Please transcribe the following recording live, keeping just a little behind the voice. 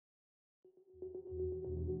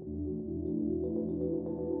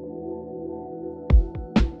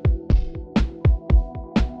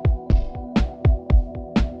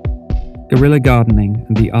Guerrilla gardening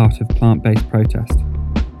and the art of plant-based protest.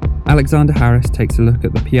 Alexander Harris takes a look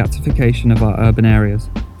at the piazzification of our urban areas,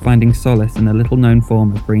 finding solace in a little-known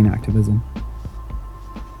form of green activism.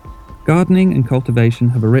 Gardening and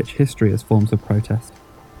cultivation have a rich history as forms of protest.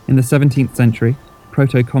 In the 17th century,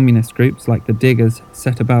 proto-communist groups like the Diggers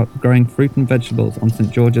set about growing fruit and vegetables on St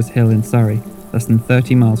George's Hill in Surrey, less than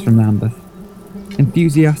 30 miles from Lambeth.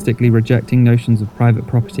 Enthusiastically rejecting notions of private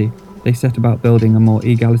property, they set about building a more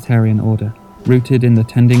egalitarian order, rooted in the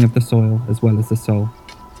tending of the soil as well as the soul.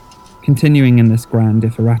 Continuing in this grand,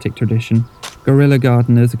 if erratic tradition, guerrilla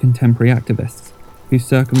gardeners are contemporary activists who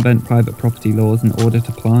circumvent private property laws in order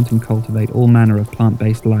to plant and cultivate all manner of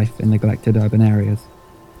plant-based life in neglected urban areas.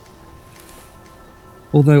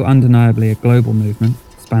 Although undeniably a global movement,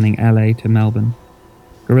 spanning LA to Melbourne,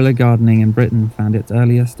 guerrilla gardening in Britain found its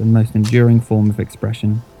earliest and most enduring form of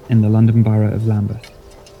expression in the London borough of Lambeth.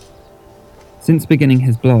 Since beginning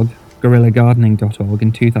his blog, guerrillagardening.org,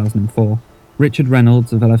 in 2004, Richard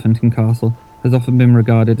Reynolds of Elephant and Castle has often been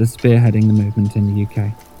regarded as spearheading the movement in the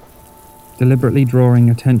UK. Deliberately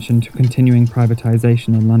drawing attention to continuing privatisation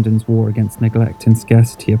in London's war against neglect and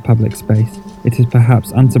scarcity of public space, it is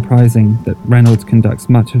perhaps unsurprising that Reynolds conducts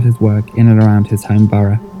much of his work in and around his home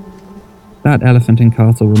borough. That Elephant and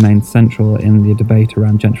Castle remains central in the debate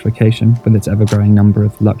around gentrification, with its ever-growing number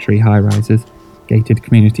of luxury high-rises, gated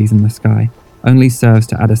communities in the sky, only serves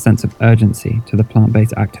to add a sense of urgency to the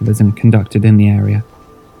plant-based activism conducted in the area.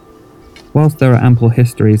 Whilst there are ample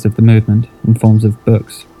histories of the movement in forms of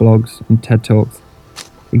books, blogs and TED Talks,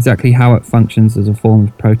 exactly how it functions as a form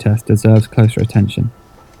of protest deserves closer attention.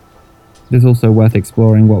 It is also worth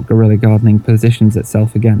exploring what guerrilla gardening positions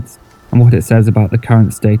itself against, and what it says about the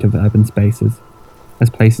current state of urban spaces,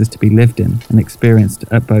 as places to be lived in and experienced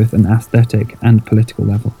at both an aesthetic and political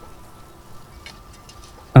level.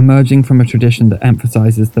 Emerging from a tradition that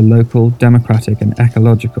emphasises the local, democratic and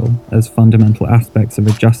ecological as fundamental aspects of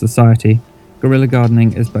a just society, guerrilla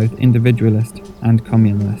gardening is both individualist and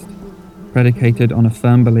communalist, predicated on a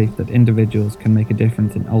firm belief that individuals can make a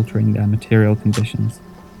difference in altering their material conditions.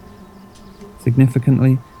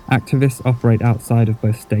 Significantly, activists operate outside of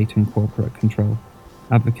both state and corporate control,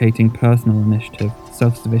 advocating personal initiative,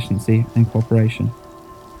 self-sufficiency and cooperation,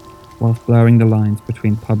 whilst blurring the lines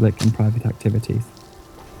between public and private activities.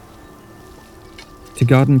 To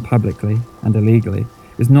garden publicly and illegally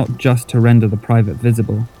is not just to render the private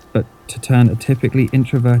visible, but to turn a typically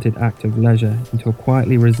introverted act of leisure into a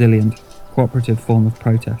quietly resilient, cooperative form of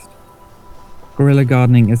protest. Guerrilla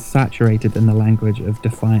gardening is saturated in the language of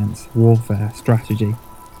defiance, warfare, strategy.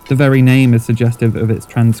 The very name is suggestive of its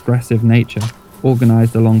transgressive nature,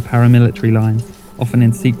 organised along paramilitary lines, often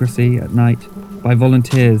in secrecy at night, by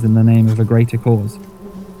volunteers in the name of a greater cause.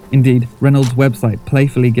 Indeed, Reynolds' website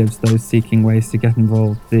playfully gives those seeking ways to get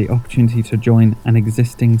involved the opportunity to join an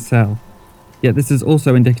existing cell. Yet this is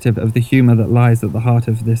also indicative of the humour that lies at the heart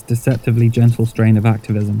of this deceptively gentle strain of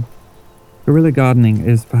activism. Guerrilla gardening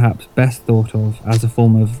is perhaps best thought of as a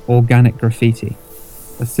form of organic graffiti,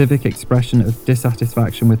 a civic expression of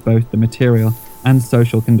dissatisfaction with both the material and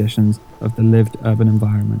social conditions of the lived urban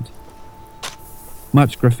environment.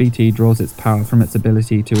 Much graffiti draws its power from its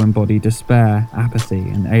ability to embody despair, apathy,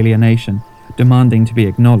 and alienation, demanding to be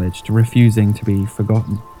acknowledged, refusing to be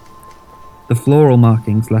forgotten. The floral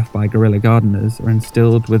markings left by guerrilla gardeners are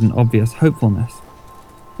instilled with an obvious hopefulness.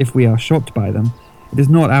 If we are shocked by them, it is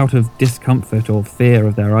not out of discomfort or fear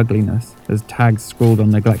of their ugliness, as tags scrawled on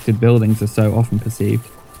neglected buildings are so often perceived.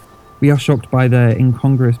 We are shocked by their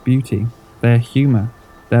incongruous beauty, their humour,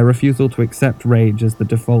 their refusal to accept rage as the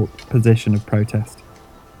default position of protest.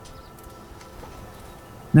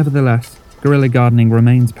 Nevertheless, guerrilla gardening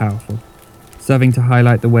remains powerful, serving to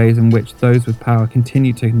highlight the ways in which those with power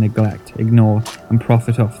continue to neglect, ignore, and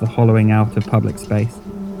profit off the hollowing out of public space.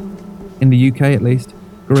 In the UK at least,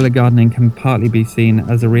 guerrilla gardening can partly be seen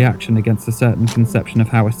as a reaction against a certain conception of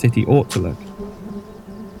how a city ought to look.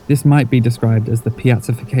 This might be described as the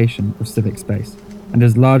piazzification of civic space, and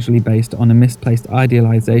is largely based on a misplaced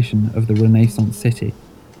idealisation of the Renaissance city,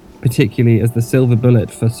 particularly as the silver bullet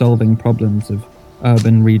for solving problems of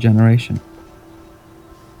urban regeneration.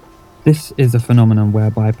 This is a phenomenon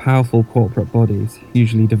whereby powerful corporate bodies,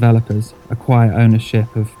 usually developers, acquire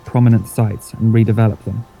ownership of prominent sites and redevelop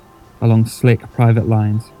them, along slick private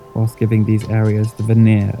lines, whilst giving these areas the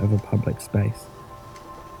veneer of a public space.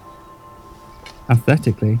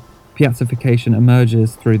 Aesthetically, piazzification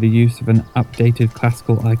emerges through the use of an updated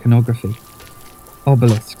classical iconography.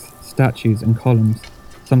 Obelisks, statues and columns,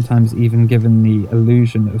 sometimes even given the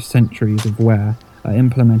illusion of centuries of wear, are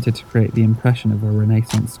implemented to create the impression of a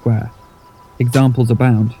Renaissance square. Examples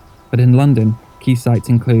abound, but in London, key sites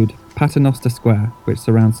include Paternoster Square, which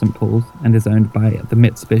surrounds St Paul's and is owned by the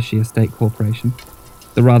Mitsubishi Estate Corporation,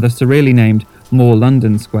 the rather surreally named More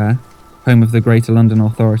London Square, home of the Greater London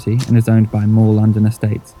Authority and is owned by More London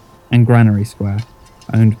Estates, and Granary Square,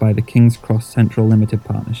 owned by the King's Cross Central Limited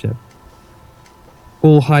Partnership.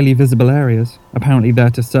 All highly visible areas, apparently there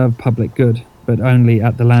to serve public good, but only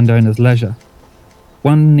at the landowner's leisure.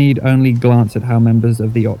 One need only glance at how members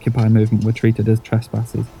of the Occupy movement were treated as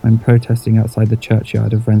trespassers when protesting outside the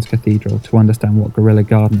churchyard of Wren's Cathedral to understand what guerrilla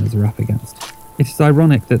gardeners are up against. It is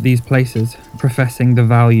ironic that these places, professing the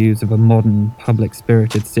values of a modern,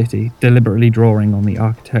 public-spirited city, deliberately drawing on the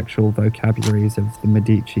architectural vocabularies of the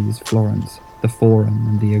Medici's Florence, the Forum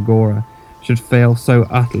and the Agora, should fail so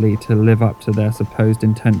utterly to live up to their supposed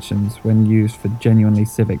intentions when used for genuinely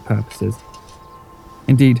civic purposes.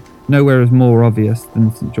 Indeed, nowhere is more obvious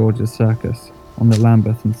than St George's Circus, on the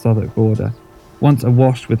Lambeth and Southwark border. Once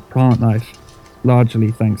awash with plant life,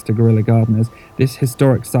 largely thanks to guerrilla gardeners, this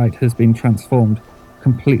historic site has been transformed,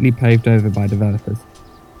 completely paved over by developers.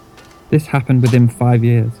 This happened within 5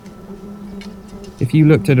 years. If you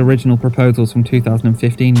looked at original proposals from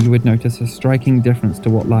 2015, you would notice a striking difference to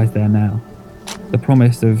what lies there now. The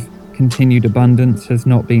promise of continued abundance has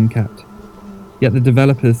not been kept. Yet the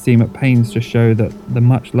developers seem at pains to show that the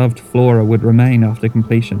much-loved flora would remain after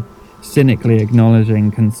completion, cynically acknowledging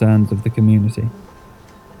concerns of the community.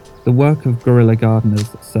 The work of guerrilla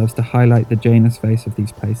gardeners serves to highlight the Janus face of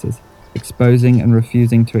these places, exposing and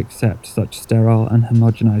refusing to accept such sterile and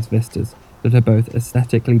homogenized vistas that are both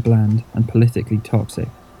aesthetically bland and politically toxic.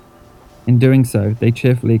 In doing so, they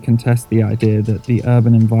cheerfully contest the idea that the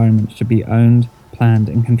urban environment should be owned, planned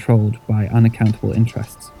and controlled by unaccountable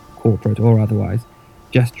interests, corporate or otherwise,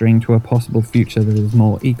 gesturing to a possible future that is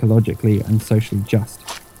more ecologically and socially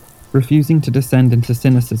just. Refusing to descend into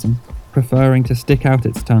cynicism, preferring to stick out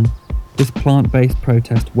its tongue, this plant-based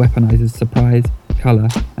protest weaponizes surprise, colour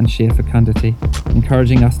and sheer fecundity,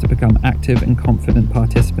 encouraging us to become active and confident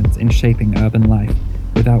participants in shaping urban life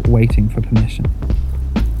without waiting for permission.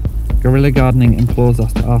 Guerrilla gardening implores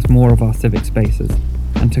us to ask more of our civic spaces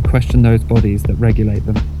and to question those bodies that regulate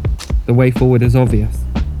them. The way forward is obvious.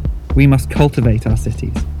 We must cultivate our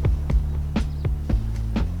cities,